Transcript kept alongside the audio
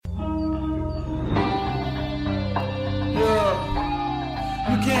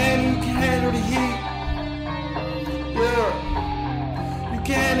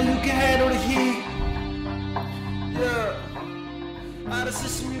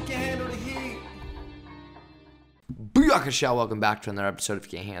system, you can handle the heat. Booyaka Shell, welcome back to another episode of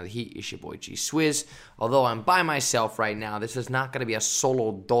You Can't Handle the Heat. It's your boy G Swizz. Although I'm by myself right now, this is not going to be a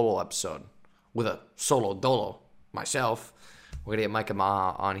solo dolo episode with a solo dolo myself. We're going to get Micah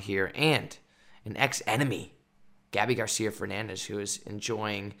Maha on here and an ex-enemy, Gabby Garcia Fernandez, who is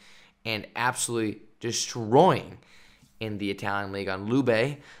enjoying and absolutely destroying in the Italian League on Lube.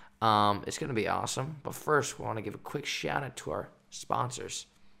 It's going to be awesome. But first, we want to give a quick shout out to our sponsors,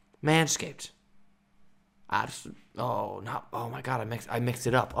 Manscaped. Oh my God, I mixed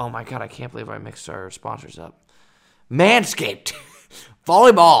it up. Oh my God, I can't believe I mixed our sponsors up. Manscaped.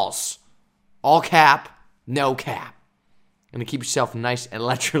 Volleyballs. All cap, no cap. And to keep yourself nice and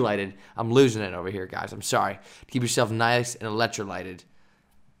electrolyted. I'm losing it over here, guys. I'm sorry. To keep yourself nice and electrolyted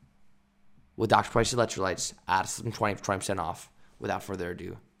with Dr. Price Electrolytes, add some 20% off. Without further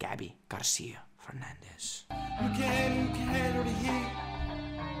ado, Gabby Garcia Fernandez. You can handle the heat.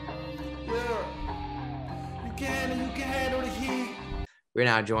 Yeah. You can handle the heat. We're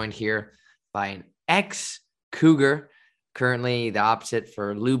now joined here by an ex-Cougar, currently the opposite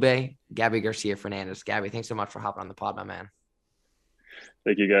for Lube, Gabby Garcia Fernandez. Gabby, thanks so much for hopping on the pod, my man.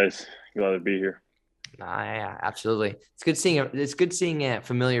 Thank you, guys. Glad to be here. Yeah, absolutely. It's good seeing a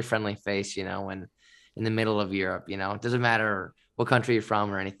familiar, friendly face, when in the middle of Europe. It doesn't matter what country you're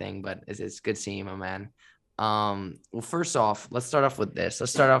from or anything, but it's good seeing you, my man. Well, first off, let's start off with this.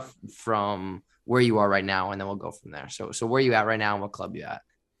 Let's start off from where you are right now, and then we'll go from there. So where are you at right now, and what club you at?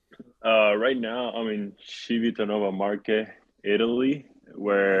 Right now, I'm in Civitanova Marche, Italy,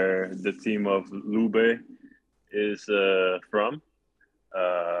 where the team of Lube is from.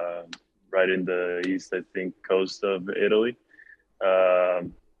 Right in the east, I think, coast of Italy.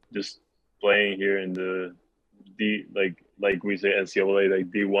 Just playing here in the like we say NCAA, like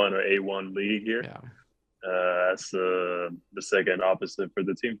D1 or A1 league here. Yeah. That's the second opposite for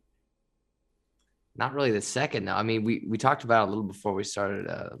the team. Not really the second, though. I mean, we talked about it a little before we started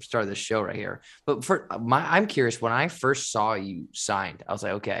this show right here. But I'm curious. When I first saw you signed, I was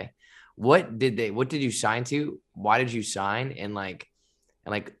like, okay, what did you sign to? Why did you sign? And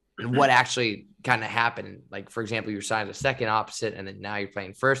what actually kind of happened? Like, for example, you signed a second opposite, and then now you're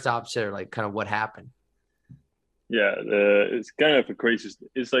playing first opposite, or kind of what happened? Yeah, it's kind of a crazy.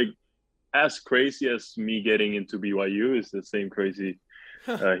 It's like as crazy as me getting into BYU. It's the same crazy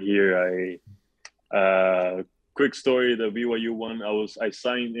here. Quick story: the BYU one, I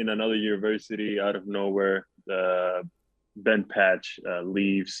signed in another university out of nowhere. Ben Patch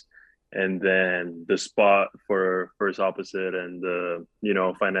leaves, and then the spot for first opposite and the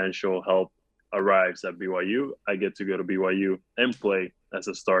financial help arrives at BYU. I get to go to BYU and play as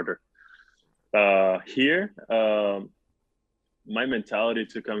a starter. Here, my mentality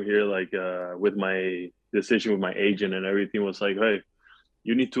to come here, with my decision with my agent and everything, was like, hey,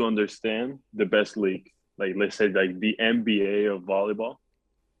 you need to understand the best league. Like, let's say, like the NBA of volleyball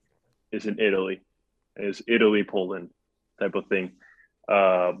is in Italy. It's Italy, Poland type of thing.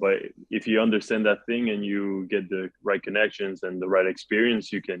 But if you understand that thing and you get the right connections and the right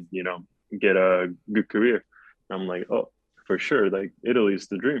experience, you can, get a good career. I'm like, oh, for sure. Like, Italy is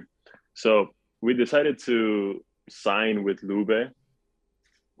the dream. So we decided to sign with Lube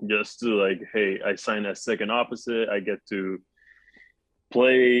just to hey, I sign as second opposite. I get to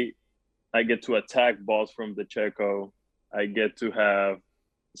play. I get to attack balls from the Checo. I get to have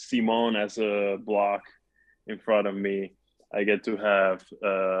Simone as a block in front of me. I get to have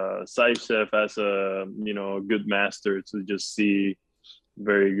Saishev as a good master to just see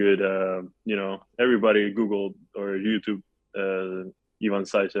very good. Everybody Google or YouTube Ivan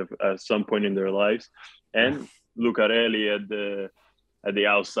Saishev at some point in their lives, and Lucarelli at the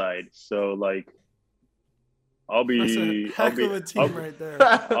outside. So I'll be That's a heck of a team right there.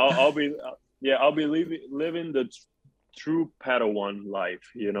 I'll be living the true Padawan life,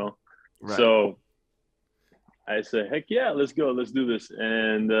 Right. So I said, heck yeah, let's go, let's do this.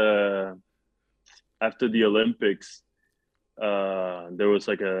 And after the Olympics, there was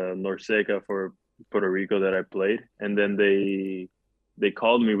a Norseca for Puerto Rico that I played, and then they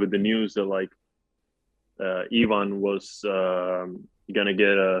called me with the news that Ivan was gonna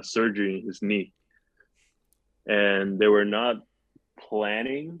get a surgery in his knee, and they were not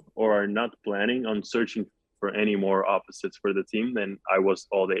planning on searching for any more opposites for the team. Then I was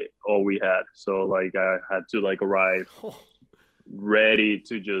all we had. So I had to arrive ready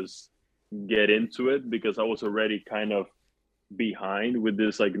to just get into it, because I was already kind of behind with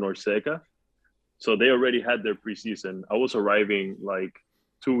this Norseca. So they already had their preseason. I was arriving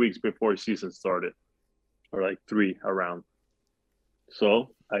 2 weeks before season started, or 3 around.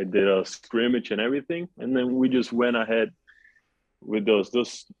 So I did a scrimmage and everything, and then we just went ahead with those.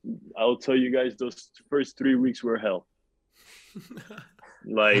 I'll tell you guys, those first 3 weeks were hell.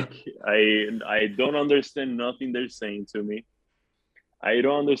 Like I don't understand nothing they're saying to me. I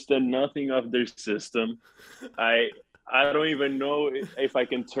don't understand nothing of their system. I don't even know if I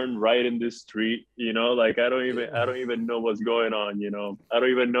can turn right in this street, you know, like I don't even know what's going on, you know. I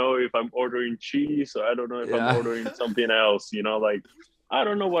don't even know if I'm ordering cheese, or I don't know if I'm ordering something else, you know, like I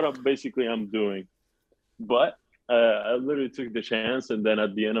don't know what I'm doing. But I literally took the chance, and then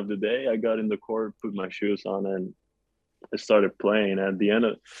at the end of the day, I got in the court, put my shoes on, and I started playing. At the end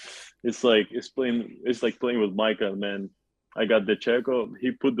of it's like playing with Michael, man. I got the Checo.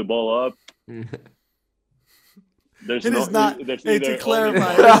 He put the ball up. There's It no, is not. there's Hey, to either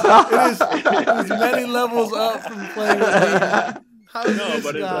clarify, it is many levels up from playing with me. How is no, this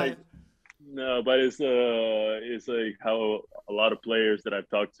but it's guy? like no, but it's like how a lot of players that I've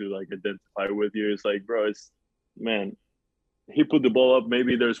talked to like identify with you. It's like, bro, it's man, he put the ball up.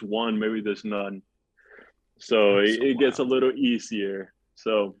 Maybe there's one, maybe there's none. So it gets a little easier.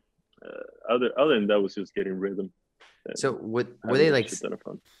 So other than that, was just getting rhythm. So were Having they a like shit ton of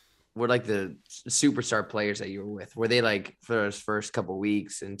fun. were like the superstar players that you were with? Were they like for those first couple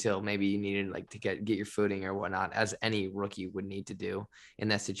weeks until maybe you needed like to get your footing or whatnot, as any rookie would need to do in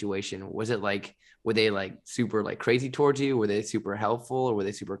that situation? Was it like, were they like super like crazy towards you? Were they super helpful, or were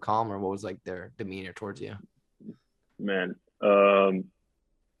they super calm, or what was like their demeanor towards you? Man,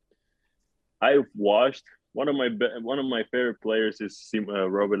 I've watched one of my favorite players is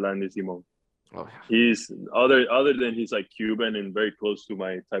Robert Landisimo. Oh, He's other than he's like Cuban and very close to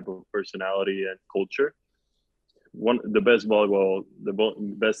my type of personality and culture. The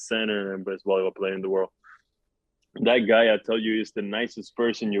best center and best volleyball player in the world. That guy, I tell you, is the nicest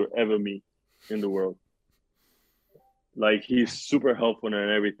person you'll ever meet in the world. Like he's super helpful and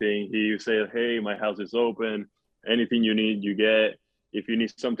everything. He say, "Hey, my house is open. Anything you need, you get. If you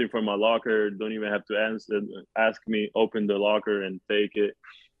need something from my locker, don't even have to ask me. Open the locker and take it."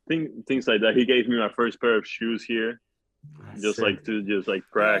 Things like that. He gave me my first pair of shoes here, just practice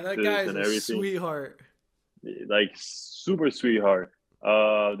that guy is and a everything. sweetheart. Like super sweetheart.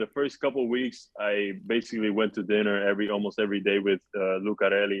 The first couple of weeks, I basically went to dinner almost every day with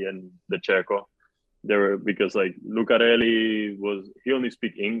Lucarelli and the Checo. Because like Lucarelli he only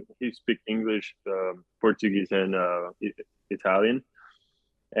speak English, Portuguese, and Italian,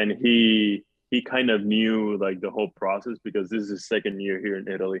 and he kind of knew like the whole process because this is his second year here in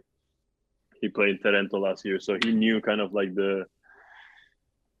Italy. He played in Trento last year, so he knew kind of like the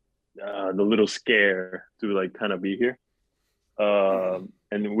little scare to like kind of be here.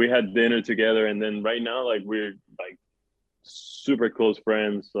 And we had dinner together, and then right now like we're like super close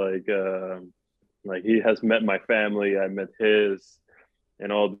friends. Like he has met my family, I met his,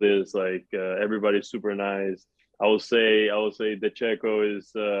 and all this. Like everybody's super nice. I will say the Checo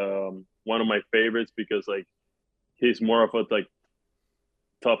is one of my favorites because like he's more of a like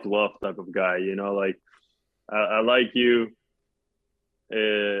tough love type of guy, you know. Like I like you,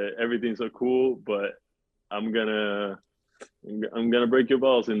 everything's so cool, but I'm gonna break your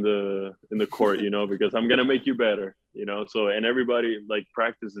balls in the court, you know, because I'm gonna make you better, you know. So and everybody like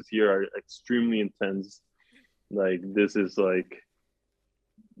practices here are extremely intense. Like this is like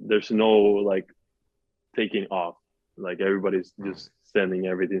there's no like taking off. Like everybody's just sending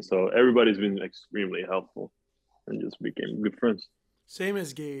everything. So everybody's been extremely helpful and just became good friends. Same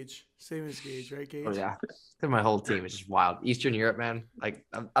as Gage, right, Gage? Oh yeah, my whole team is just wild. Eastern Europe, man. Like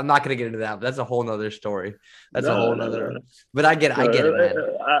I'm not gonna get into that, but that's a whole nother story. That's a whole nother. But I get it, man.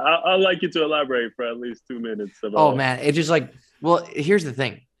 I'd like you to elaborate for at least 2 minutes. Oh man, it's just like, well, here's the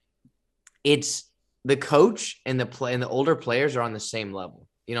thing. It's the coach and the older players are on the same level.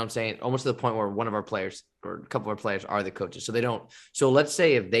 You know what I'm saying? Almost to the point where one of our players or a couple of our players are the coaches. So they don't. So let's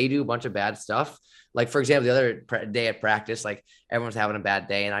say if they do a bunch of bad stuff, like for example, the other day at practice, like everyone's having a bad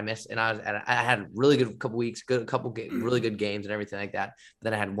day and I had a really good couple weeks, really good games and everything like that. But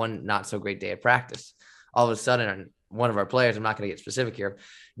then I had one not so great day at practice. All of a sudden, one of our players, I'm not going to get specific here,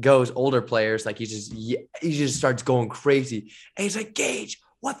 goes older players. Like he just starts going crazy. And he's like, Gage,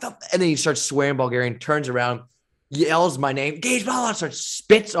 what the? And then he starts swearing Bulgarian, turns around, yells my name, Gage, blah, blah, starts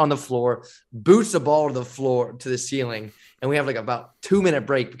spits on the floor, boots the ball to the floor, to the ceiling. And we have like about 2-minute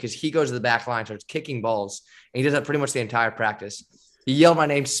break because he goes to the back line, starts kicking balls. And he does that pretty much the entire practice. He yelled my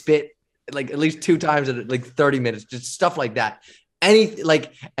name, spit like at least 2 times in like 30 minutes, just stuff like that. anything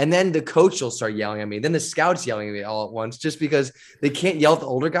like, and then the coach will start yelling at me. Then the scouts yelling at me all at once, just because they can't yell at the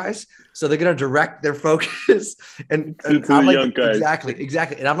older guys. So they're going to direct their focus. And To I'm the like, young guys.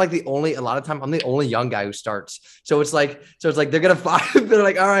 exactly. And I'm like a lot of time, I'm the only young guy who starts. So it's like they're going to find, they're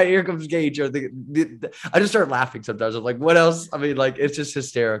like, all right, here comes Gage. Or I just start laughing sometimes. I'm like, what else? I mean, like, it's just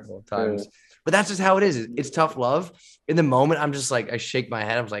hysterical at times. But that's just how it is. It's tough love. In the moment, I'm just like, I shake my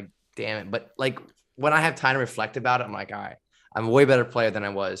head. I was like, damn it. But like when I have time to reflect about it, I'm like, all right, I'm a way better player than I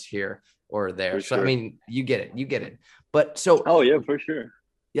was here or there. For So, sure. I mean, you get it. But so, Oh yeah, for sure.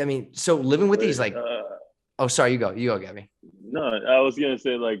 yeah, I mean, so living with these, like, Uh, oh, sorry, you go, Gabby. no, I was gonna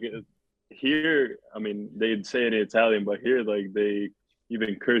say like here. I mean, they'd say it in Italian, but here like they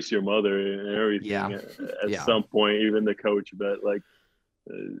even curse your mother and everything Yeah. at some point, even the coach. But like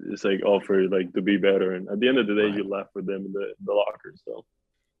it's like offer like to be better, and at the end of the day, Right. you laugh with them in the locker. So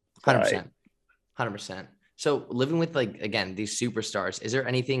 100%. So living with, like, again, these superstars, is there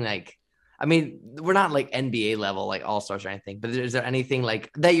anything like, I mean, we're not like NBA level, like all stars or anything, but is there anything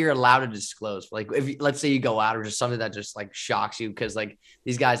like that you're allowed to disclose? Like if let's say you go out or just something that just like shocks you, because like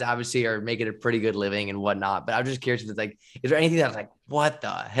these guys obviously are making a pretty good living and whatnot. But I'm just curious if it's like, is there anything that's like, what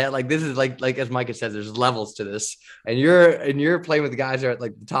the hell? Like this is like as Micah says, there's levels to this, and you're playing with guys that are at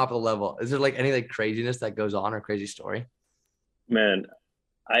like the top of the level. Is there like any like craziness that goes on or crazy story? man,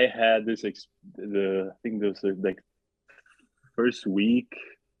 I had this. I think this was like first week,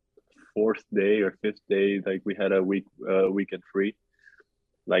 fourth day or fifth day. Like we had a weekend free.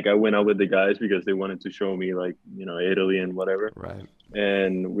 Like I went out with the guys because they wanted to show me like Italy and whatever. Right.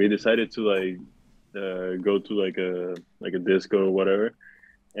 And we decided to like go to like a disco or whatever.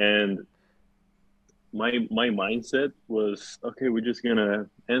 And my mindset was, okay, we're just gonna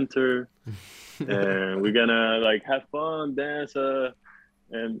enter and we're gonna like have fun, dance,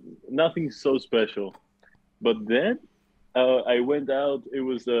 and nothing so special. But then I went out. It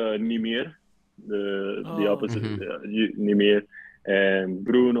was Nimir, the opposite, Nimir, and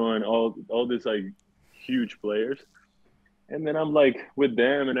Bruno, and all these like huge players. And then I'm like with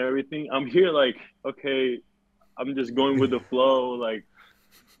them and everything. I'm here like, okay, I'm just going with the flow. Like,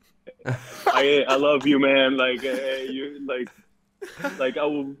 I love you, man. Like, hey, you like I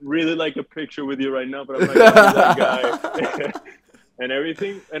would really like a picture with you right now, but I'm not gonna be that guy and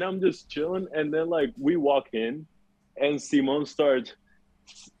everything. And I'm just chilling. And then like we walk in, and Simon starts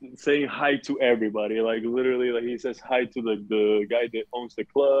saying hi to everybody. Like literally, like he says hi to the guy that owns the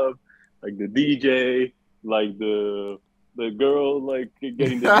club, like the DJ, like the girl, like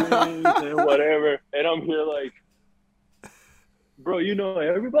getting the drinks and whatever. And I'm here like, bro, you know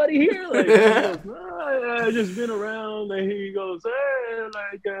everybody here? Like, he goes, I just been around. And he goes, hey,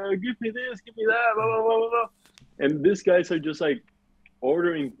 like, give me this, give me that, blah, blah, blah, blah, blah. And these guys are just like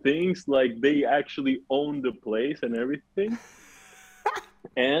ordering things like they actually own the place and everything.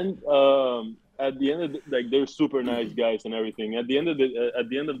 And at the end of like they're super nice guys and everything. At the end of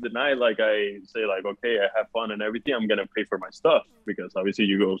the night, like I say, like, okay, I have fun and everything. I'm gonna pay for my stuff because obviously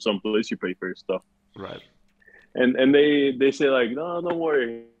you go someplace, you pay for your stuff. Right. And they say like, no, don't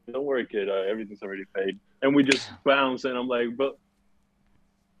worry, kid, everything's already paid. And we just bounce, and I'm like, but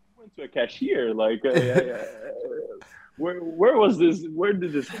I went to a cashier, like, where was this? Where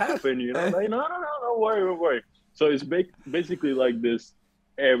did this happen? You know, like, no, don't worry. So it's basically like this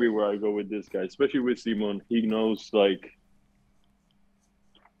everywhere I go with this guy, especially with Simon. He knows like,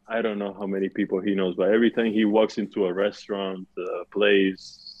 I don't know how many people he knows, but every time he walks into a restaurant,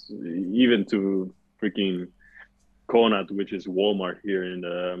 place, even to freaking Conad, which is Walmart here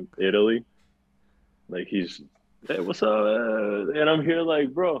in Italy. Like he's, hey, what's up? And I'm here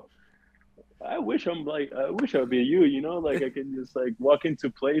like, bro, I wish I'd be you, you know, like I can just like walk into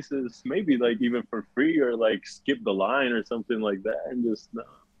places, maybe like even for free or like skip the line or something like that and just no.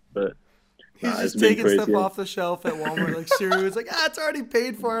 But he's just taking stuff off the shelf at Walmart, like cereal. It's like, it's already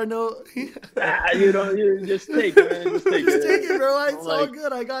paid for. I know. You just take it, man. Just take Just it. take it, bro. It's all like,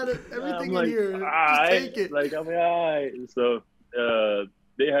 good. I got it. Everything like, in here. Just take it. Like I'm like, all right. So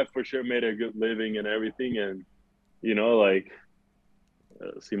they have for sure made a good living and everything, and you know, like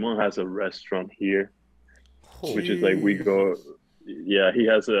Simon has a restaurant here, which is like we go. Yeah, he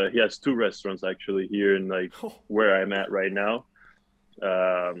has two restaurants actually here in like where I'm at right now.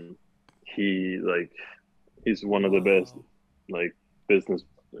 He's one of the best like business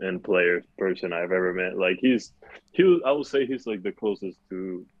and player person I've ever met. Like I would say he's like the closest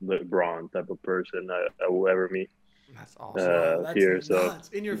to LeBron type of person I will ever meet. That's awesome. That's here. nuts. So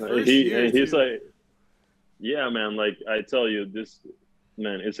In your first year, he's too. like, yeah, man. Like I tell you, this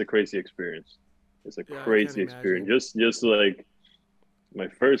man, it's a crazy experience. It's a crazy experience. Just like my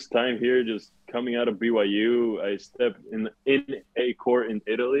first time here, just coming out of BYU, I stepped in a court in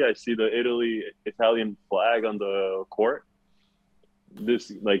Italy. I see the Italian flag on the court.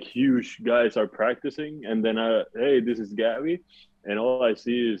 This like huge guys are practicing, and then hey, this is Gabby, and all I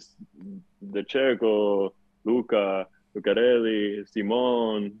see is the Checo, Luca, Lucarelli,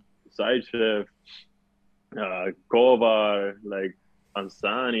 Simon, Saichev, Kovar, like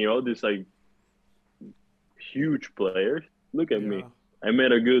Ansani, all these like huge players. Look at me. I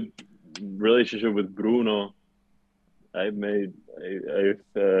made a good relationship with Bruno. I had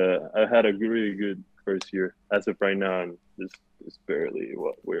a really good first year. As of right now, and it's barely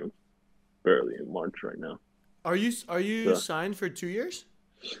we're barely in March right now. Are you signed for 2 years?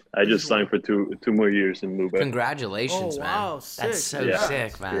 I just signed for two more years in Lubeck. Congratulations, man. Wow, sick. That's so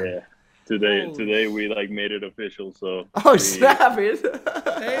sick, man. Yeah. Today we like made it official, so snap it.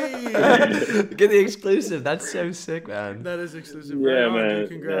 Hey, Get the exclusive. That's so sick, man. that is exclusive. yeah, Right on, man. dude.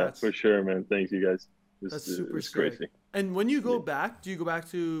 Congrats. Yeah, for sure, man. Thanks, you guys. That's super it's sick. crazy. And when you go back, do you go back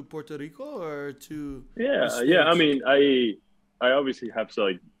to Puerto Rico or to? Yeah. I mean, I obviously have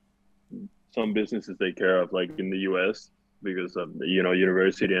some businesses to take care of, like in the U.S. because of the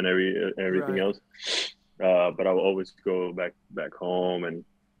university and everything Right. else. But I'll always go back home and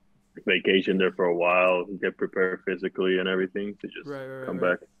vacation there for a while, get prepared physically and everything to just Right, come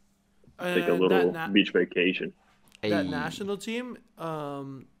right. back, take a And little that beach vacation. that Hey. national team,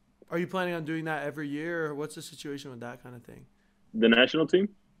 are you planning on doing that every year, or what's the situation with that kind of thing? The national team.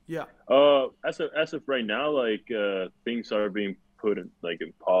 Yeah. As of right now, like things are being put in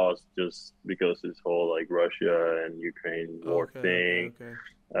pause just because this whole like Russia and Ukraine war thing. Okay.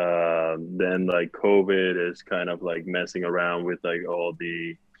 Then like COVID is kind of like messing around with like all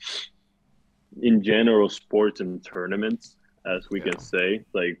the in general sports and tournaments, as we can say,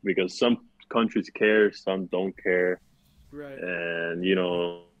 like because some countries care, some don't care, Right. and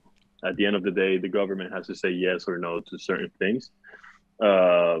at the end of the day, the government has to say yes or no to certain things.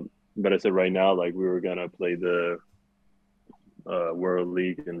 But I said right now, like we were gonna play the World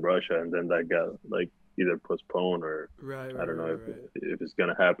League in Russia, and then that got like either postponed or Right. I don't know Right. if it's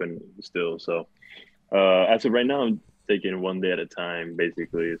gonna happen still. So as of right now, I'm taking one day at a time,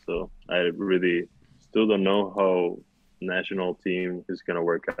 basically. So I really still don't know how national team is gonna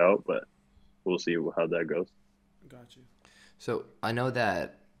work out, but we'll see how that goes. Got you. So I know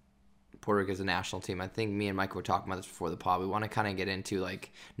that Puerto Rico is a national team. I think me and Mike were talking about this before the pod. We want to kind of get into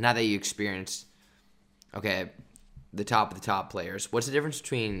like now that you experienced, the top of the top players. What's the difference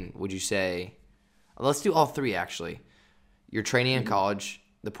between? Would you say? Let's do all three actually. Your training in college,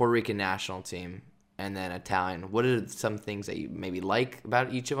 the Puerto Rican national team, and then Italian. What are some things that you maybe like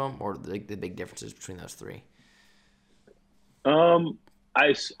about each of them, or like the big differences between those three?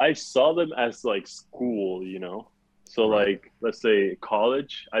 I saw them as like school, So like let's say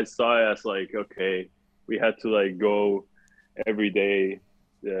college, I saw it as like okay, we had to like go every day.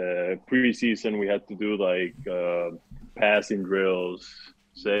 Preseason, we had to do like passing drills,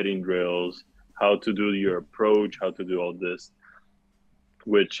 setting drills, how to do your approach, how to do all this,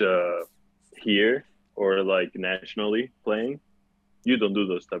 which here or like nationally playing, you don't do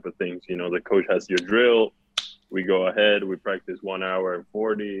those type of things. The coach has your drill. We go ahead, we practice 1 hour and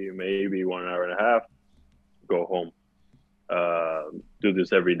 40, maybe 1 hour and a half, go home. Do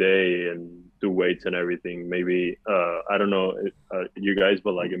this every day and do weights and everything. Maybe, I don't know you guys,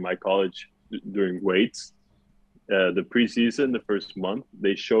 but like in my college during weights, the preseason, the first month,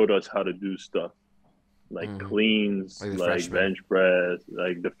 they showed us how to do stuff like cleans, like bench press,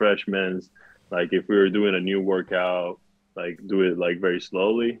 like the freshmen. Like if we were doing a new workout, like do it like very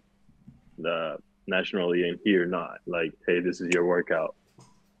slowly. Nationally and here not like, hey, this is your workout.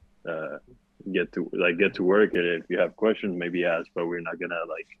 Get to work, and if you have questions, maybe ask. But we're not gonna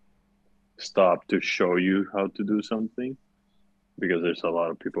like stop to show you how to do something because there's a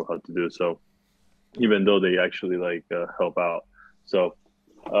lot of people how to do it. So even though they actually like help out, so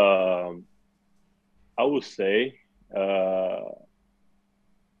I would say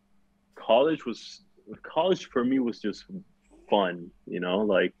college for me was just fun,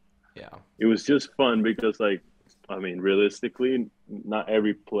 like it was just fun because like I mean realistically not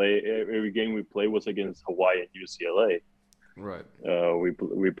every game we played was against Hawaii and UCLA. Right.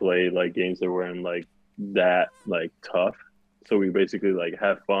 We played like games that weren't like that like tough, so we basically like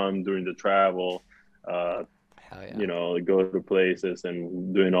have fun during the travel. Hell yeah. Go to places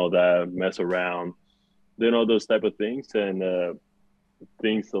and doing all that, mess around, doing all those type of things, and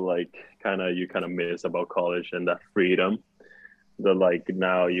things that like you kind of miss about college, and that freedom that like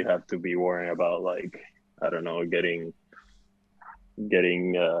now you have to be worrying about like I don't know getting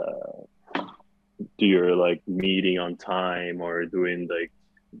to your like meeting on time or doing like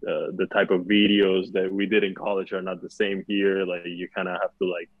the type of videos that we did in college are not the same here. Like you kind of have to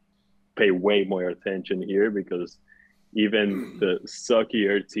like pay way more attention here because even the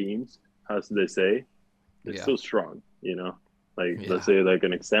suckier teams, as they say, they're Yeah. still strong. You know, like Yeah. let's say like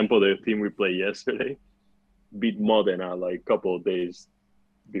an example, the team we played yesterday beat Modena like a couple of days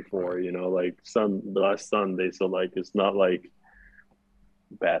before. You know, like last Sunday. So like it's not like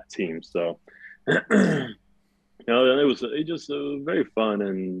bad team. So. You know, then it just very fun,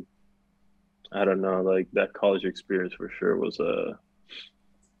 and I don't know, like that college experience for sure was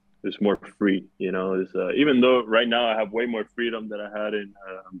more free. You know, is even though right now I have way more freedom than I had in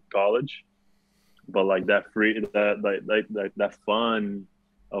college, but like that free that fun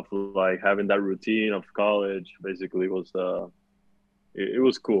of like having that routine of college basically was it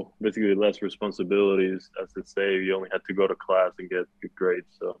was cool. Basically, less responsibilities, as they say. You only had to go to class and get good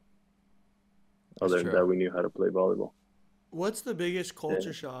grades. So That's other than true. that, we knew how to play volleyball. What's the biggest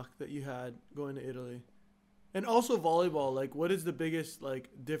culture shock that you had going to Italy? And also volleyball, like what is the biggest like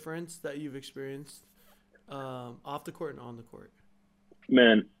difference that you've experienced off the court and on the court?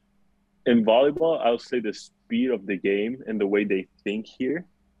 Man, in volleyball, I'll say the speed of the game and the way they think here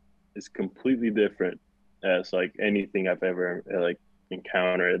is completely different as like anything I've ever like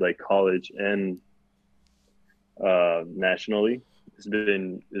encountered, like college and nationally. It's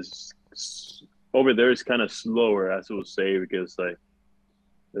been is over there is kind of slower, as we'll say, because like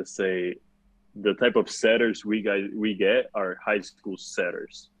let's say the type of setters we get are high school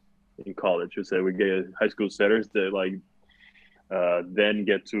setters in college. We say we get high school setters that like then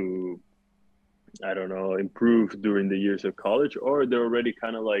get to I don't know improve during the years of college, or they're already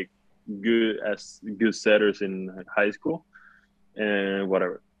kind of like good setters in high school and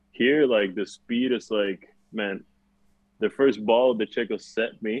whatever. Here, like the speed is like man, the first ball the Checo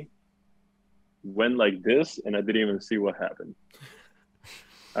set me went like this, and I didn't even see what happened.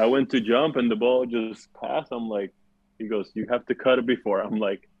 I went to jump and the ball just passed. I'm like, he goes, you have to cut it before. I'm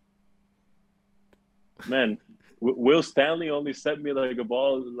like, man, Will Stanley only sent me like a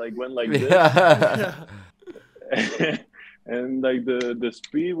ball like went like this, Yeah. and like the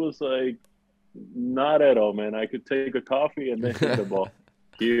speed was like not at all, man. I could take a coffee and then hit the ball.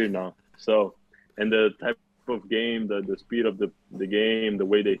 Here now, so and the type of game, the speed of the game, the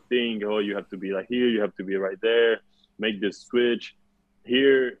way they think. Oh, you have to be like here, you have to be right there, make this switch.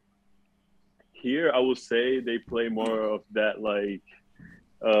 Here I would say they play more of that like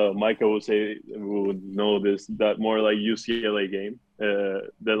Micah will say will know this that more like UCLA game.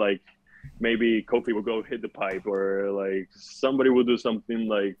 That like maybe Kofi will go hit the pipe or like somebody will do something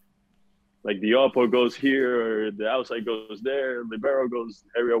like the oppo goes here or the outside goes there, libero goes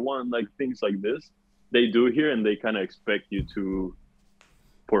area one, like things like this. They do here and they kind of expect you to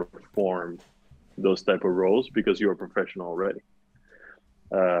perform those type of roles because you're a professional already.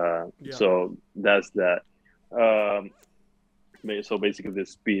 So that's that. So basically the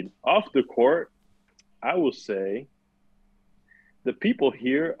speed off the court, I will say the people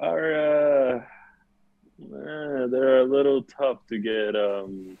here are they're a little tough to get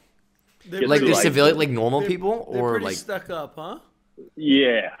Like the like civilian, like normal people, They're or pretty like stuck up, huh?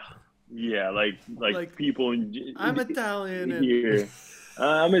 yeah like people I'm Italian and here.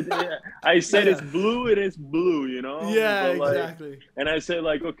 I said it's blue and it's blue, you know? yeah, But like, exactly. and I said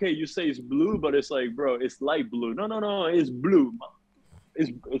like, okay, you say it's blue, but it's like, bro, it's light blue. No, it's blue.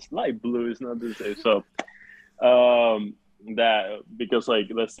 It's light blue. It's not the same. So that because like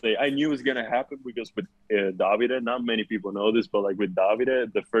let's say I knew it was gonna happen because with Davide, not many people know this, but like with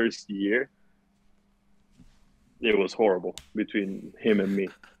Davide, the first year it was horrible between him and me.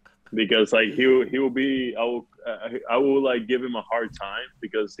 Because like he will be I will like give him a hard time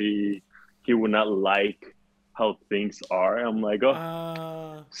because he would not like how things are. I'm like,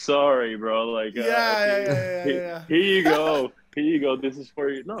 oh, sorry, bro. Like, Yeah. Here you go. This is for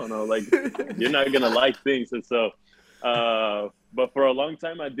you. No, like you're not gonna like things, and so. But for a long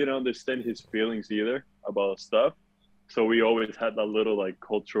time, I didn't understand his feelings either about stuff. So we always had that little like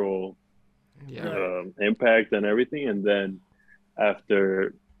cultural impact and everything, and then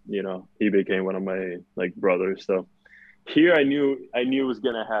after. You know, he became one of my like brothers. So here I knew it was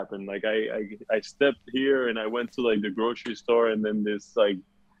gonna happen. Like I stepped here and I went to like the grocery store and then this like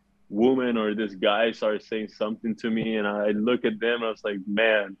woman or this guy started saying something to me and I look at them and I was like,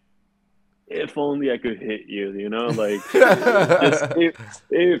 man, if only I could hit you, you know, like just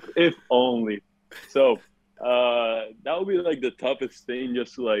if only. So that would be like the toughest thing,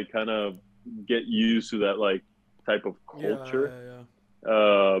 just to like kind of get used to that like type of culture.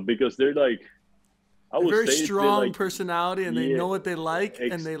 Because they're like, I would very say strong like, personality, and they know what they like,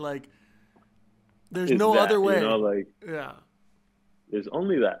 and they like. There's no that, other way. You know, like It's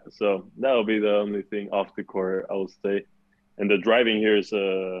only that. So that'll be the only thing off the court, I would say. And the driving here is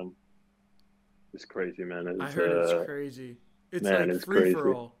crazy, man. I It's heard it's crazy. It's man, like it's free for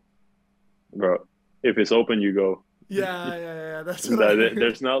crazy, all. bro. If it's open, you go. Yeah. That's what I heard.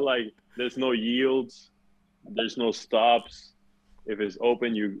 There's not like there's no yields, there's no stops. If it's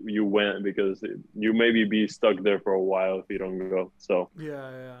open, you win because you maybe be stuck there for a while if you don't go. So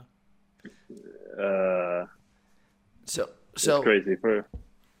Yeah. uh, So it's crazy for.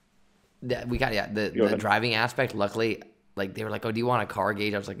 we got the driving aspect. Luckily, like they were like, "Oh, do you want a car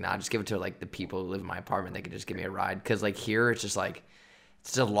gauge?" I was like, "Nah, just give it to like the people who live in my apartment. They could just give me a ride." Because like here, it's just like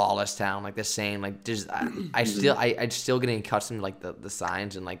it's a lawless town. Like the same. Like just I'm still getting accustomed to like the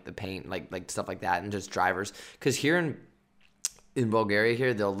signs and like the paint, like stuff like that, and just drivers. Because here in Bulgaria,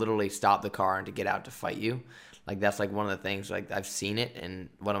 here they'll literally stop the car and to get out to fight you. Like that's like one of the things. Like I've seen it, and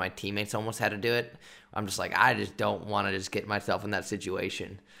one of my teammates almost had to do it. I'm just like I just don't want to just get myself in that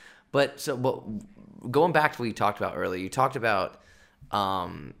situation. But going back to what you talked about earlier, you talked about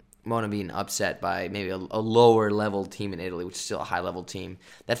Mona being upset by maybe a lower level team in Italy, which is still a high level team.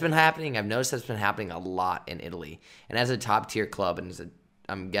 That's been happening. I've noticed that's been happening a lot in Italy. And as a top tier club, and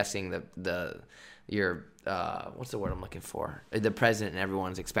I'm guessing your what's the word I'm looking for? The president and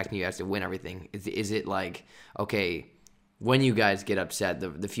everyone's expecting you guys to win everything. Is it like, okay, when you guys get upset,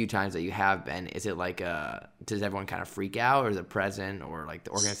 the few times that you have been, is it like does everyone kind of freak out, or the president or like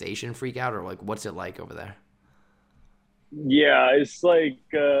the organization freak out, or like what's it like over there? Yeah, it's like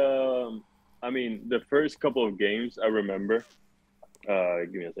I mean, the first couple of games I remember.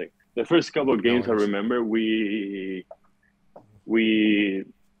 Give me a sec. The first couple of No games I worries. remember, we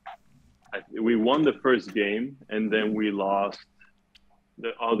we won the first game, and then we lost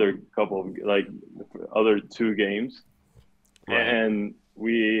the other couple of like other two games, Right. and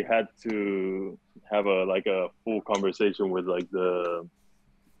we had to have a full conversation with the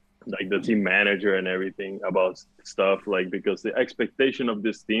team manager and everything about stuff like because the expectation of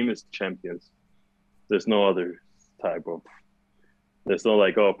this team is champions. There's no other type of there's no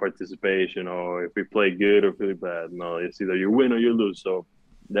like participation or if we play good or play bad. No, it's either you win or you lose. So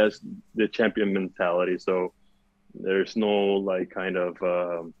that's the champion mentality. So there's no like kind of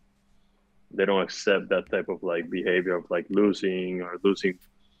they don't accept that type of like behavior of like losing or losing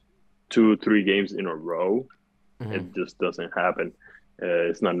 2 3 games in a row. Hmm. It just doesn't happen.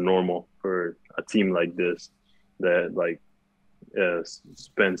 It's not normal for a team like this that like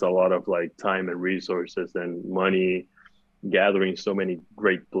spends a lot of like time and resources and money gathering so many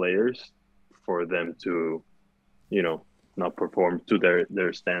great players for them to not perform to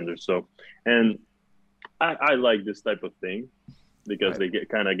their standards. So and I like this type of thing because Right.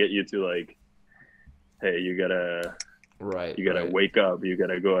 they get you to like, hey, Right. you gotta Right. wake up, you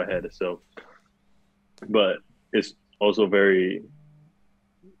gotta go ahead. So but it's also very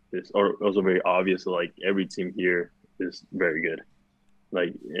obvious that, like every team here is very good.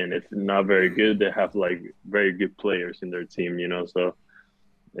 Like, and if not very good, they have like very good players in their team. So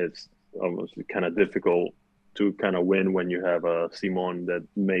it's almost kind of difficult to kind of win when you have a Simon that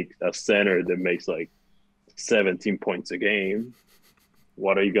makes a center that makes like 17 points a game.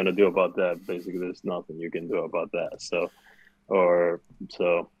 What are you gonna do about that? Basically, there's nothing you can do about that. Or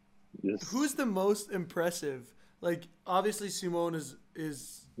so, just Who's the most impressive? Like obviously Simone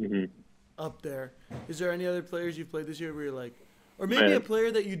is mhm. up there. Is there any other players you've played this year where you're like, or maybe a Man,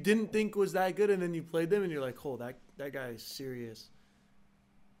 player that you didn't think was that good and then you played them and you're like, oh, that guy is serious.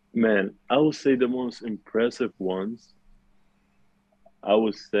 man, I would say the most impressive ones. I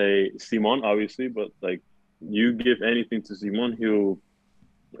would say Simon, obviously, but like you give anything to Simon, he'll.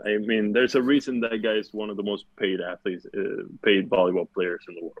 I mean, there's a reason that guy is one of the most paid athletes, paid volleyball players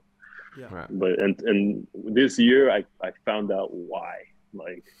in the world. Yeah. Right. But and this year, I found out why.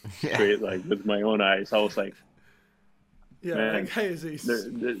 Like Yeah. straight, like with my own eyes, I was like, Yeah, man, that guy is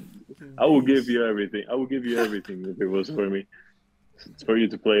a I will give beast. you everything. I will give you everything if it was for me. It's for you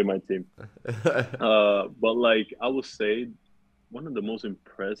to play my team. But like I would say, one of the most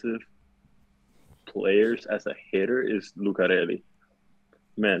impressive players as a hitter is Lucarelli.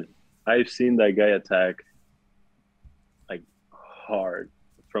 Man, I've seen that guy attack like hard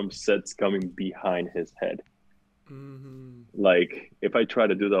from sets coming behind his head. Hmm. Like if I try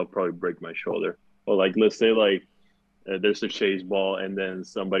to do that, I'll probably break my shoulder. Or like let's say like there's a chase ball and then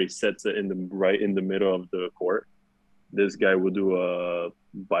somebody sets it in the right in the middle of the court. This guy will do a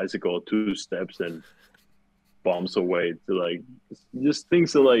bicycle 2 steps and bombs away to like just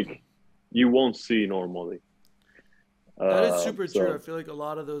things that like you won't see normally. That is super true. I So feel like a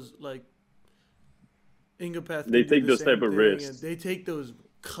lot of those like Ingapeth they can do take the those type same of thing, and risks. they take those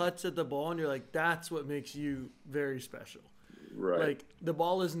cuts at the ball, and you're like, that's what makes you very special. Right. Like the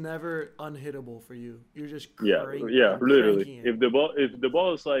ball is never unhittable for you. You're just Yeah, cranking literally. it. If the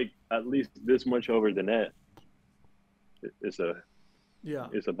ball is like at least this much over the net, it's Yeah.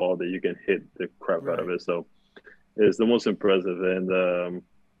 a ball that you can hit the crap out of Right. it. So it's the most impressive, and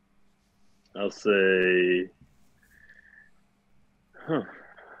I'll say,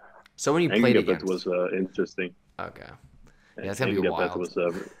 So when you played Engapet against, was interesting. okay, yeah, it's gonna be wild. Was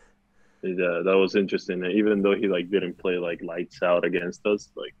yeah, that was interesting. Even though he like didn't play like lights out against us,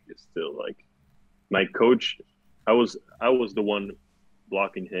 like it's still like my coach. I was the one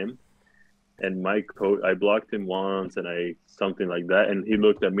blocking him, and my coach. I blocked him once, and I something like that, and he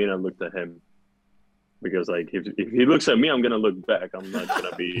looked at me, and I looked at him. Because like if he looks at me, I'm gonna look back. I'm not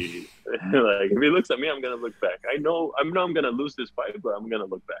gonna be like if he looks at me, I'm gonna look back. I know I'm gonna lose this fight, but I'm gonna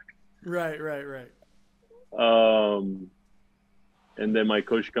look back. Right. And then my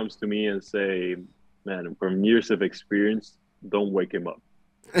coach comes to me and say, "Man, from years of experience, don't wake him up.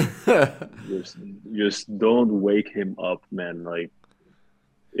 Just don't wake him up, man. Like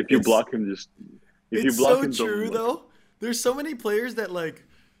if you block him, It's so true though. There's so many players that like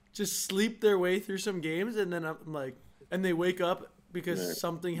just sleep their way through some games, and then I'm like, and they wake up because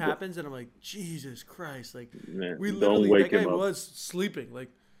something happens, and I'm like, Jesus Christ! Like we literally that guy was sleeping.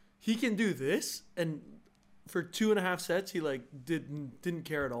 Like he can do this, and for 2.5 sets, he like didn't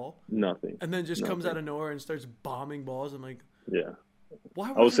care at all. Nothing. And then just comes out of nowhere and starts bombing balls. I'm like, yeah.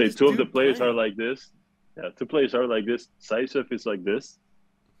 Why? I would say two of the players are like this. Yeah, two players are like this. Zaitsev is like this,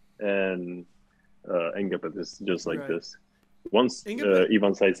 and Engapet is just like this. Once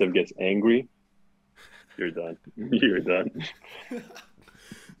Ivan Zaitsev gets angry, you're done. You're done.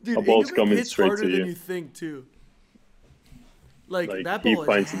 Dude, a ball's coming hits straight harder to you. Than you think too. Like that ball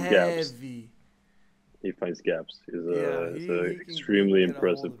is heavy. He finds gaps. He's an extremely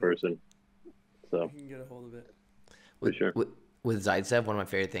impressive person. So he can get a hold of it. For sure. With Zaitsev, one of my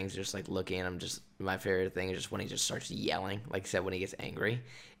favorite things, just like looking at him, my favorite thing is just when he just starts yelling, like I said, when he gets angry.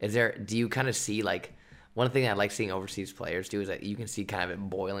 Do you kind of see like, one thing I like seeing overseas players do is that you can see kind of it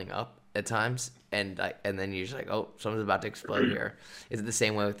boiling up at times, and then you're just like, oh, something's about to explode here. Is it the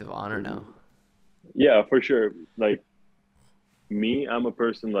same way with Ivan or no? Yeah, for sure. Like me, I'm a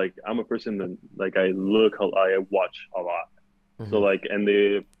person that like I watch a lot. Mm-hmm. So like, and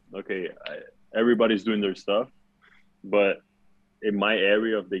everybody's doing their stuff, but in my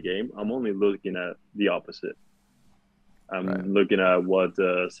area of the game, I'm only looking at the opposite. I'm looking at what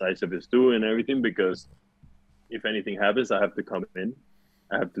Zaitsev is doing and everything, because if anything happens, I have to come in.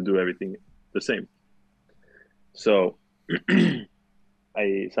 I have to do everything the same. So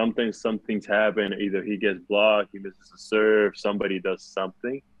sometimes some things happen. Either he gets blocked, he misses a serve, somebody does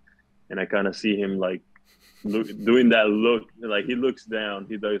something, and I kind of see him like doing that look. Like he looks down.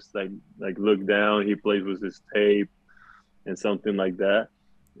 He does like look down. He plays with his tape and something like that,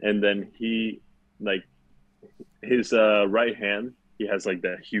 and then he like his right hand, he has like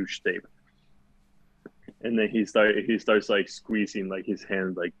that huge tape, and then he starts like squeezing like his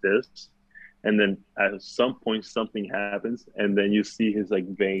hand like this, and then at some point something happens, and then you see his like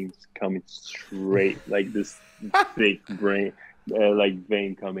veins coming straight, like this thick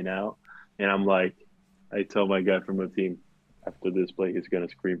vein coming out, and I'm like, I tell my guy from the team, after this play he's gonna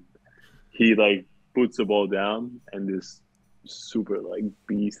scream. He like puts the ball down, and this super like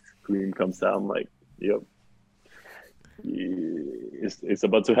beast scream comes out. I'm like, yep. It's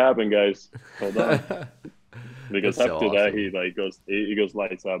about to happen, guys. Hold on. Because after that, he goes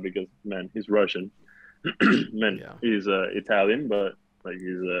lights out, because man, he's Russian. He's Italian, but like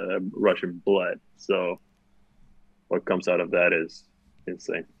he's Russian blood. So what comes out of that is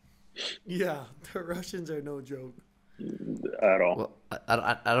insane. Yeah, the Russians are no joke at all. Well,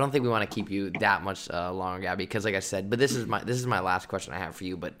 I don't think we want to keep you that much longer, Gabby, because like I said, but this is my last question I have for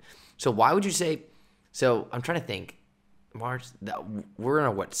you. But so why would you say? So I'm trying to think. March, we're in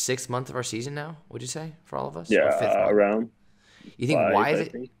a 6th month of our season now, would you say, for all of us? Yeah, around. You think 5, why is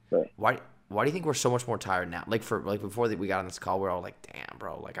it? But why do you think we're so much more tired now? Like before we got on this call, we're all like, damn,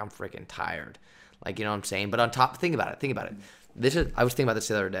 bro, like I'm freaking tired. Like, you know what I'm saying? But on top, think about it. I was thinking about this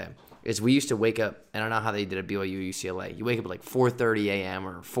the other day. Is we used to wake up, and I don't know how they did at BYU, UCLA. You wake up at like 4:30 a.m.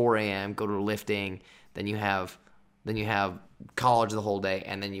 or 4 a.m., go to lifting, then you have college the whole day,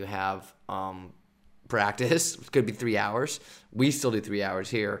 and then you have practice. It could be 3 hours. We still do 3 hours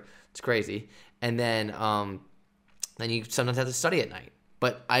here. It's crazy. And then you sometimes have to study at night.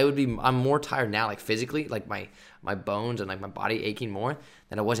 But I'm more tired now, like physically, like my bones and like my body aching more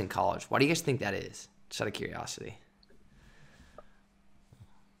than I was in college. Why do you guys think that is? Just out of curiosity.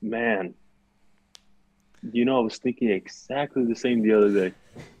 Man, I was thinking exactly the same the other day.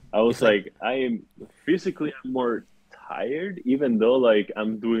 I was like, I'm more tired, even though like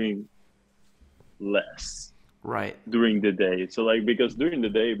I'm doing less Right. during the day. So like because during the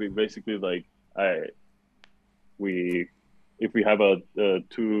day we basically like if we have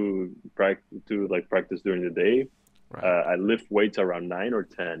two practice during the day, Right. I lift weights around 9 or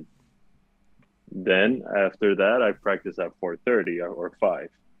 10. Then after that, I practice at 4:30 or 5.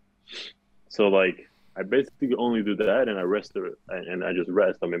 So like I basically only do that, and I rest and I just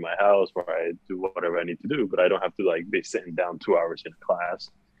rest. I'm in my house where I do whatever I need to do, but I don't have to like be sitting down 2 hours in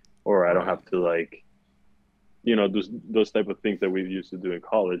class, or I don't have to like, those type of things that we used to do in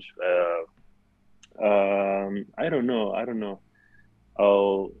college. I don't know.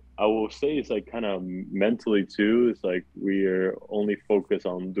 I will say it's like kind of mentally too. It's like we are only focused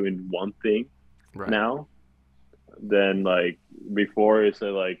on doing one thing now. Then like before it's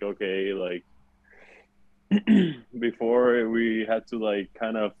like, okay, like before we had to like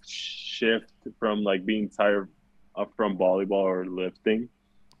kind of shift from like being tired from volleyball or lifting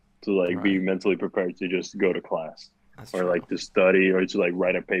to like be mentally prepared to just go to class. That's or true. Like to study or to like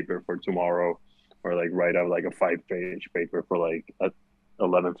write a paper for tomorrow or like write out like a 5-page paper for like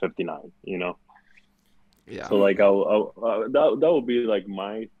 11:59, Yeah. So like that will be like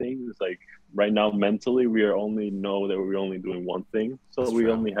my thing. It's like right now mentally we only know that we're only doing one thing. So that's we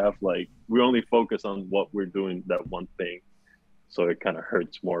true. Only have like we only focus on what we're doing, that one thing. So it kind of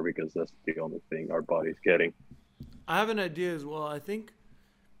hurts more because that's the only thing our body's getting. I have an idea as well. I think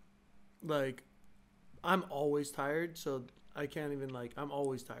like I'm always tired, so I can't even like I'm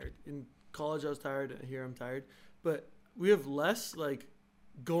always tired. In college I was tired, here I'm tired. But we have less like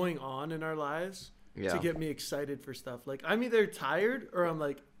going on in our lives to get me excited for stuff. Like I'm either tired or I'm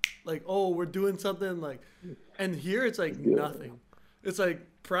like, oh, we're doing something like, and here it's like nothing. It's like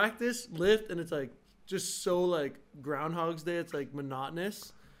practice, lift, and it's like just so like Groundhog's Day. It's like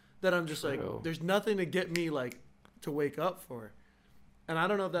monotonous that I'm just like, there's nothing to get me like to wake up for. And I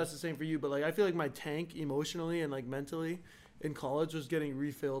don't know if that's the same for you, but like I feel like my tank emotionally and like mentally in college was getting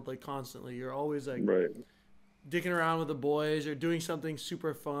refilled like constantly. You're always like dicking around with the boys or doing something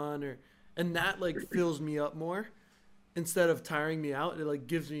super fun and that like fills me up more instead of tiring me out. It like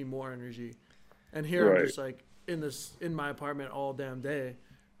gives me more energy. And here I'm just like in my apartment all damn day.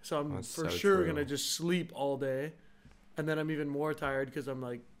 So I'm gonna just sleep all day. And then I'm even more tired because I'm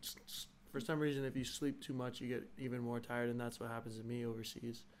like, for some reason, if you sleep too much, you get even more tired. And that's what happens to me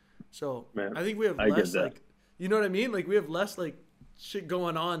overseas. So I think we have less like, you know what I mean? Like we have less like shit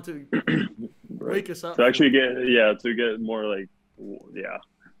going on to wake us up. To actually get more like,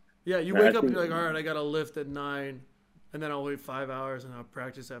 Yeah, you wake up and you're like, all right, I got to lift at 9. And then I'll wait 5 hours and I'll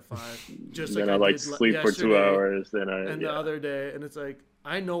practice at 5. Just like I did sleep for 2 hours. The other day. And it's like,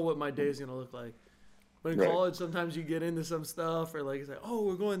 I know what my day is going to look like. But in college, sometimes you get into some stuff or like, it's like, oh,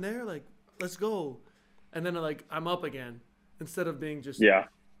 we're going there? Like, let's go. And then like, I'm up again instead of being just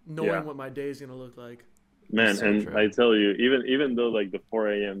knowing what my day is going to look like. Man, so and true. I tell you, even though like the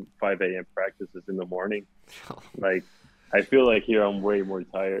 4 a.m., 5 a.m. practices in the morning, like I feel like here I'm way more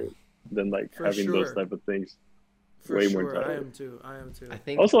tired than like having those type of things. Way more tired. I am too. I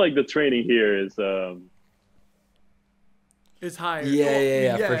think also like the training here is it's higher.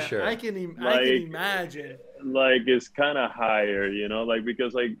 Yeah, for sure. I can imagine. Like it's kind of higher, like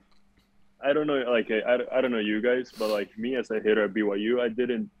because like I don't know, like I don't know you guys, but like me as a hitter at BYU, I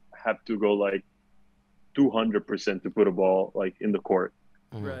didn't have to go like 200% to put a ball like in the court.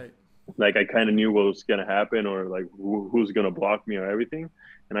 Right. Like I kind of knew what was gonna happen or like who's gonna block me or everything,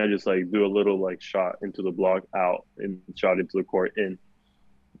 and I just like do a little like shot into the block out and shot into the court in.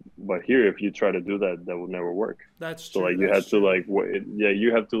 But here, if you try to do that, that will never work. That's true. So like you have to like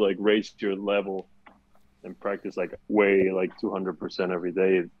you have to like raise your level and practice like way like 200% every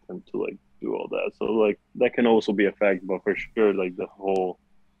day and to like do all that. So like that can also be a fact, but for sure like the whole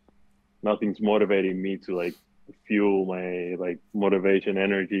nothing's motivating me to like fuel my like motivation,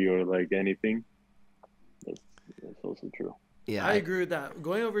 energy, or like anything. That's also true. Yeah, I agree with that.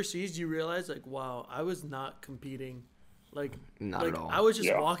 Going overseas, you realize like, wow, I was not competing. Like, not at all. I was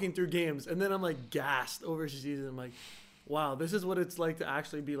just walking through games, and then I'm like gassed overseas, and I'm like, wow, this is what it's like to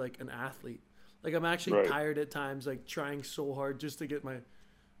actually be like an athlete. Like I'm actually tired at times, like trying so hard just to get my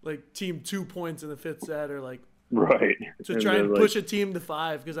like team 2 points in the 5th set, or like to try and push a team to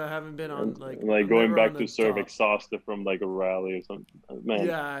 5 because I haven't been on like going back to serve exhausted from like a rally or something.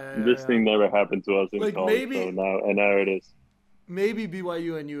 Man, this thing never happened to us in like college. Maybe, so now it is. Maybe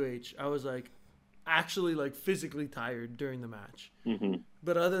BYU and UH, I was like actually like physically tired during the match. Mm-hmm.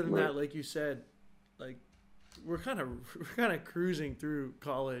 But other than that, like you said, like we're kind of cruising through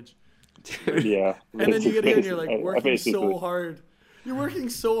college. Dude. Yeah. And then you get here and you're like working so hard. You're working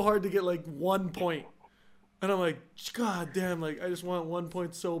so hard to get like 1 point. And I'm like, God damn, like I just want 1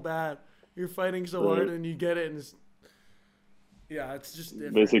 point so bad. You're fighting so hard and you get it, and it's just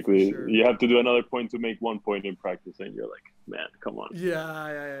different. Basically, for sure. you have to do another point to make 1 point in practice, and you're like, man, come on.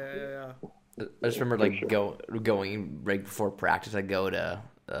 Yeah. I just remember like going right before practice. I go to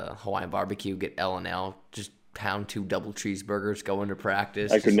Hawaiian barbecue, get L&L, just pound 2 double cheeseburgers, go into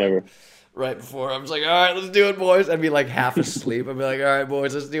practice. I could never. Right before, I was like, all right, let's do it, boys. I'd be like half asleep. I'd be like, all right,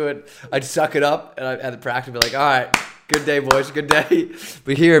 boys, let's do it. I'd suck it up, and at the practice, be like, all right, good day, boys, good day.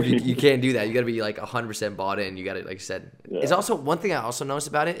 But here, if you can't do that. You got to be like 100% bought in. You got to, like I said. Yeah. It's also one thing I also noticed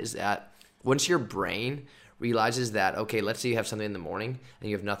about it is that once your brain realizes that, okay, let's say you have something in the morning and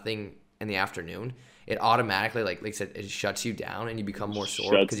you have nothing in the afternoon, it automatically, like I said, it shuts you down and you become more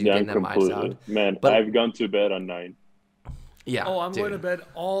sore because you're getting that mindset. Man, but I've gone to bed on 9. Yeah. Oh, I'm going to bed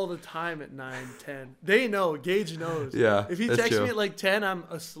all the time at 9, 10. They know. Gage knows. Yeah. If he texts me at like 10, I'm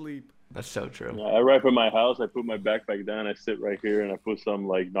asleep. That's so true. Yeah, I arrive at my house. I put my backpack down. I sit right here and I put some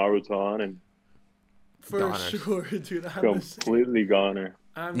like Naruto on and. For sure, dude. I'm completely goner.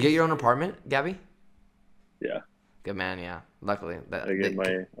 You get your own apartment, Gabby? Yeah. Good man. Yeah. Luckily, I get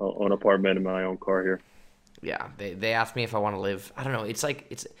my own apartment and my own car here. Yeah, they asked me if I want to live. I don't know.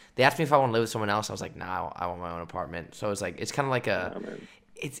 They asked me if I want to live with someone else. I was like, nah, I want my own apartment. So it's like it's kind of like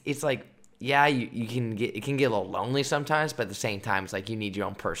it's like it can get a little lonely sometimes, but at the same time, it's like you need your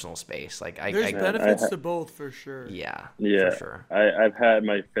own personal space. Like there's benefits to both for sure. Yeah, for sure. I've had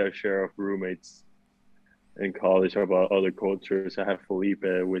my fair share of roommates in college about other cultures. I have Felipe,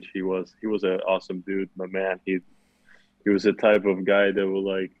 which he was an awesome dude, but man, he was the type of guy that will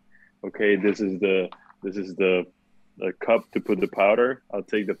like, okay, this is the cup to put the powder. I'll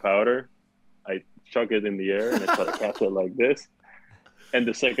take the powder, I chuck it in the air, and I try to catch it like this. And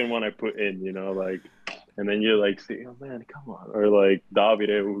the second one I put in, like, and then you're like, see, oh man, come on. Or like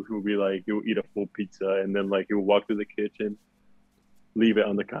Davide, who'll be like, he'll eat a full pizza, and then like he'll walk to the kitchen, leave it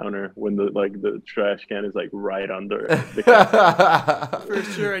on the counter when the trash can is like right under the counter. For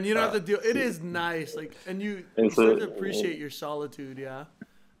sure, and you don't have to deal. It is nice, like, and you start to appreciate your solitude, yeah.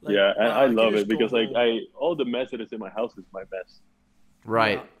 Like, yeah, and I love it because like all the mess that is in my house is my mess.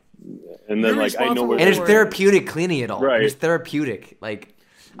 Right. Yeah. And then like I know where. And it's therapeutic cleaning it all. Right. It's therapeutic. Like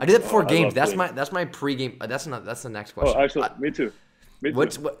I do that before games. That's my pregame. That's the next question. Oh, actually, me too.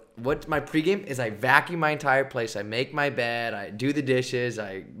 What's my pregame is I vacuum my entire place. I make my bed. I do the dishes.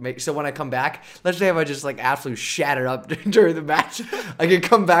 So when I come back, let's say if I just like absolutely shattered up during the match, I can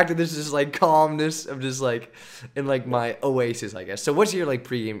come back to this just like calmness of just like in like my oasis, I guess. So what's your like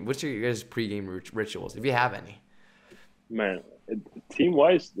pregame? What's your guys' pregame rituals, if you have any? Man, team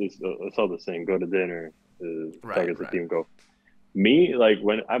wise, it's all the same. Go to dinner, talk as a team. Go. Me, like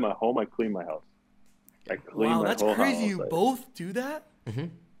when I'm at home, I clean my house. I clean my whole house. Wow, that's crazy. You both do that? Mm-hmm.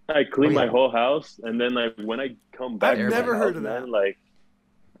 I clean my whole house, and then like when I come back, I've never heard of that. Man, like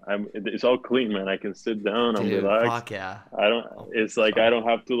it's all clean, man. I can sit down, I'm relaxed. Fuck yeah. I don't. It's like I don't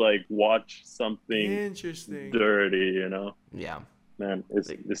have to like watch something interesting, dirty, Yeah. Man,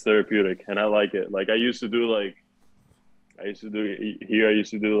 it's therapeutic, and I like it. Like I used to do like I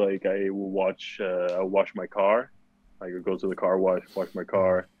will watch. I wash my car. I would go to the car wash my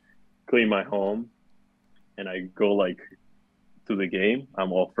car, clean my home, and I go like to the game.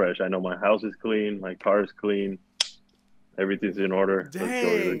 I'm all fresh. I know my house is clean, my car is clean, everything's in order.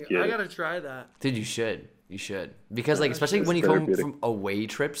 Dang, I gotta try that. Dude, you should because like especially when you come from away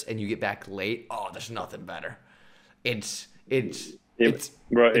trips and you get back late. Oh, there's nothing better. It's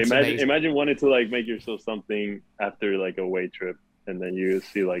bro. Imagine wanting to like make yourself something after like a away trip, and then you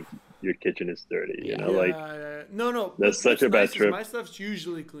see like your kitchen is dirty. No. That's such a bad trip. My stuff's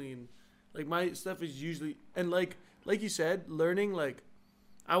usually clean. Like my stuff is usually, and like you said, learning, like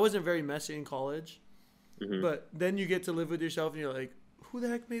I wasn't very messy in college, but then you get to live with yourself and you're like, who the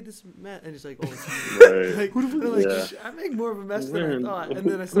heck made this mess? And it's like, oh, it's me. I make more of a mess than I thought. And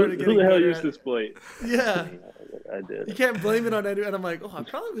then I started getting who the hell used this plate? Yeah. I did. You can't blame it on anyone. And I'm like, I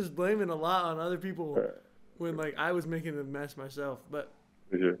probably was blaming a lot on other people when like I was making a mess myself. But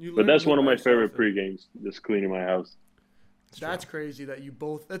that's one of my favorite pre-games, just cleaning my house. That's crazy that you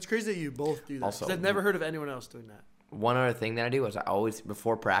both do that. Also, I've never heard of anyone else doing that. One other thing that I do is I always,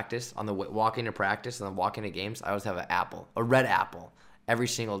 before practice, on the walking to practice and then walking to games, I always have a red apple, every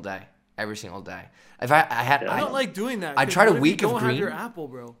single day. If I don't like doing that. I tried a week of green. Don't have your apple,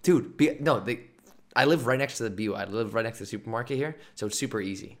 bro. Dude, I live right next to the BU. I live right next to the supermarket here, so it's super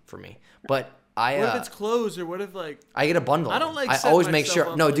easy for me. But what if it's closed, or what if like I get a bundle? I don't like. I always make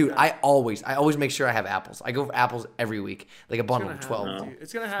sure. No, dude, I always make sure I have apples. I go for apples every week, like a bundle of 12.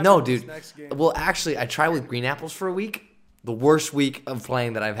 It's gonna happen. No, dude. Next game. Well, actually, I tried with green apples for a week. the worst week of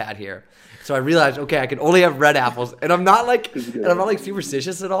playing that I've had here. So I realized, okay, I can only have red apples, and I'm not like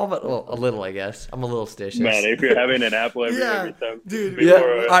superstitious at all, but a little, I guess. I'm a little stitious. Man, if you're having an apple every time, dude. Yeah,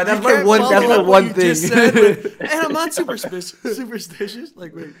 all right, that's my one. That's my one thing. And I'm not superstitious.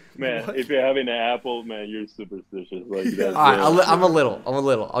 Like, wait, man, what? if you're having an apple, man, you're superstitious. Like, that's All right, I'm a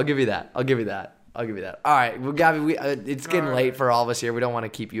little. I'll give you that. All right, well, Gabby, it's getting late for all of us here. We don't want to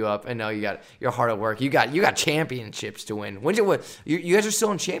keep you up. I know you're hard at work. You got championships to win. You guys are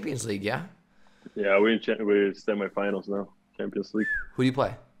still in Champions League, yeah? Yeah, we're semifinals now. Champions League. Who do you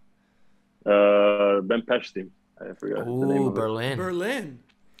play? Ben Pesh team. I forgot the name Ooh, of it. Berlin.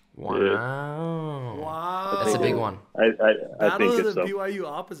 Wow. Wow. That's a big one. I Battle think of it's the so. BYU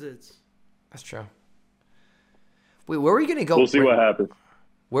opposites. That's true. Wait, where were you gonna go? We'll see what happens.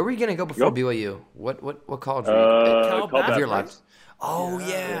 Where were you gonna go before Yep. BYU? What college were you? Cal Cal Baptist. Your left. Oh Yeah.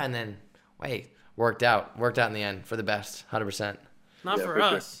 yeah, and then worked out in the end for the best, 100%. Not Yeah, for for sure.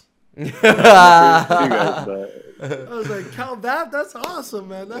 us. You guys, I was like, Cal Bap, that's awesome,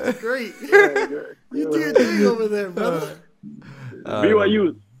 man. That's great. You do your thing over there, brother.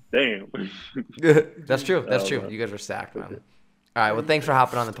 BYU, damn. That's true. That's Oh, true. man. You guys were stacked, man. All right. Well, thanks for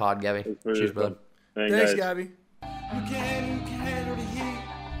hopping on the pod, Gabby. It's really Cheers, brother. fun. Thanks, Thanks, guys. Gabby. You can handle the heat.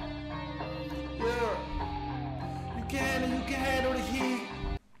 Yeah. You can handle the heat.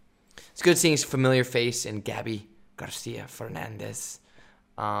 It's good seeing a familiar face in Gabby Garcia Fernandez.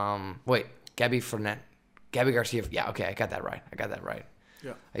 Gabby Garcia. Yeah, okay, I got that right.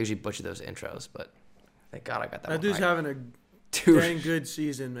 Yeah. I usually butcher those intros, but thank God I got that That one dude's right. having a Dude, dang good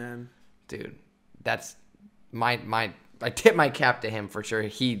season, man. dude, that's my. I tip my cap to him for sure.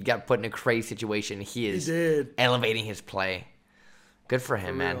 He got put in a crazy situation. He is did. elevating his play. Good for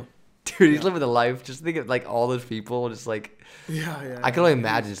him, For man. real. Dude, he's living the life. Just think of like all those people, just like Yeah. I can only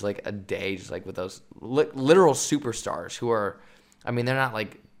imagine just like a day, just like with those literal superstars who are, I mean, they're not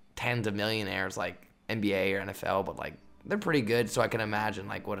like tens of millionaires like NBA or NFL, but like they're pretty good. So I can imagine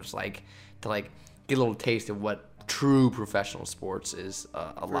like what it's like to like get a little taste of what true professional sports is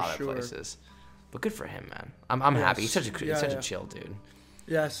a lot sure. of places. But good for him, man. I'm happy. He's such a Yeah, a yeah. chill dude.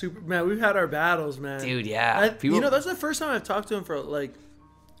 Yeah, super. Man, we've had our battles, man. Dude, yeah. That's the first time I've talked to him for a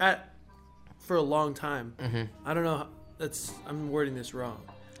long time. Mm-hmm. I don't know. I'm wording this wrong.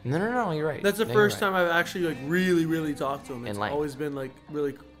 No, you're right. That's the No, first you're right. time I've actually like really, really talked to him. It's In life. always been like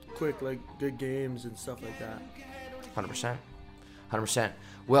really quick, like good games and stuff like that. 100%.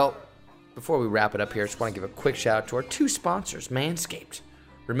 Well, before we wrap it up here, I just want to give a quick shout out to our two sponsors, Manscaped.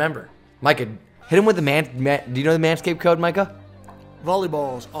 Remember, Micah, hit him with the do you know the Manscaped code, Micah?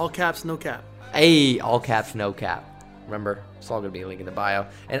 Volleyballs, all caps, no cap. Hey, all caps, no cap. Remember, it's all going to be a link in the bio.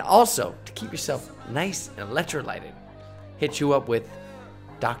 And also, to keep yourself nice and electrolyted, hit you up with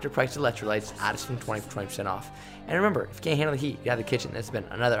Dr. Price Electrolytes, Addison 20% off. And remember, if you can't handle the heat, get out of the kitchen. This has been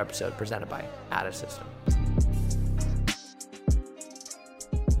another episode presented by Addis System.